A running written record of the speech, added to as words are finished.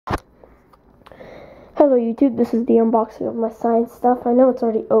Hello YouTube, this is the unboxing of my science stuff. I know it's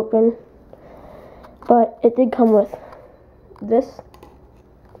already open, but it did come with this,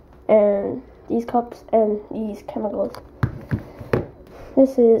 and these cups, and these chemicals.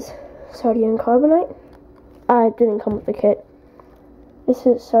 This is sodium carbonate. It didn't come with the kit. This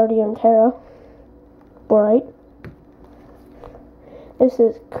is sodium teraborate. This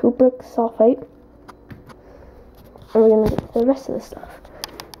is cupric sulfate. And we're going to get the rest of the stuff.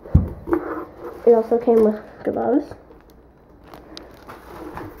 It also came with gloves,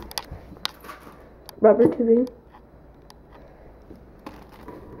 rubber tubing,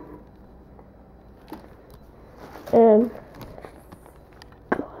 and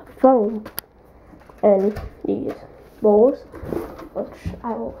foam, and these bowls, which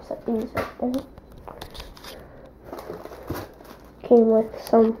I will set these right there. Came with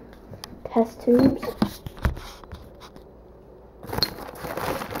some test tubes.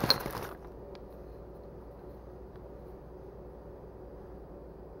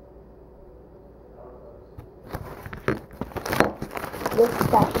 This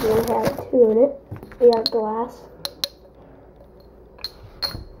packaging has two in it. We have glass.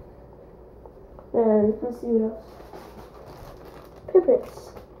 And let's see what else. Pipettes.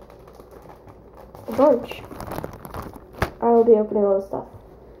 A bunch. I will be opening all the stuff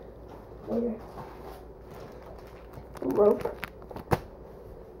later. A rope.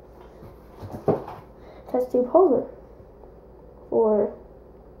 Test tube holder. For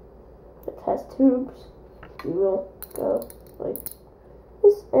the test tubes, you will go like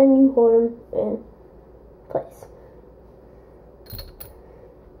this, and you hold them in place.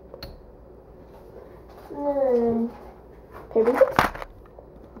 And paper clips.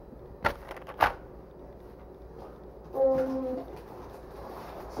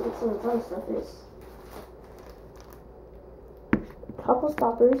 See what some of the fun stuff is. Couple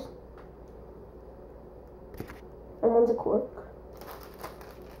stoppers. And one's a cork.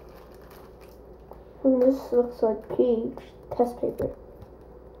 And this looks like pH test paper.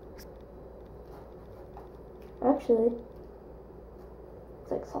 Actually,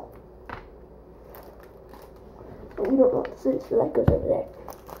 it's like salt. But we don't know what this is, so that goes over there.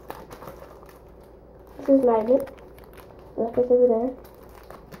 This is magnet. So that goes over there.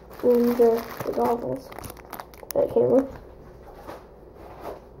 And these are the goggles that it came with.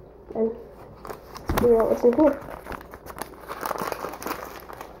 And let's figure out what's in here.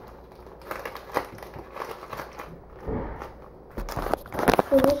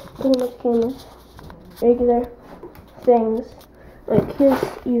 So this pretty much came with regular things. Like here's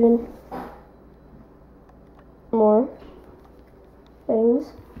even more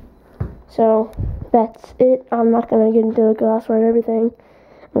things. So that's it. I'm not gonna get into the glassware and everything.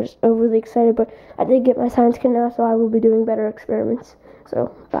 I'm just overly excited, but I did get my science kit now, so I will be doing better experiments.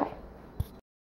 So bye.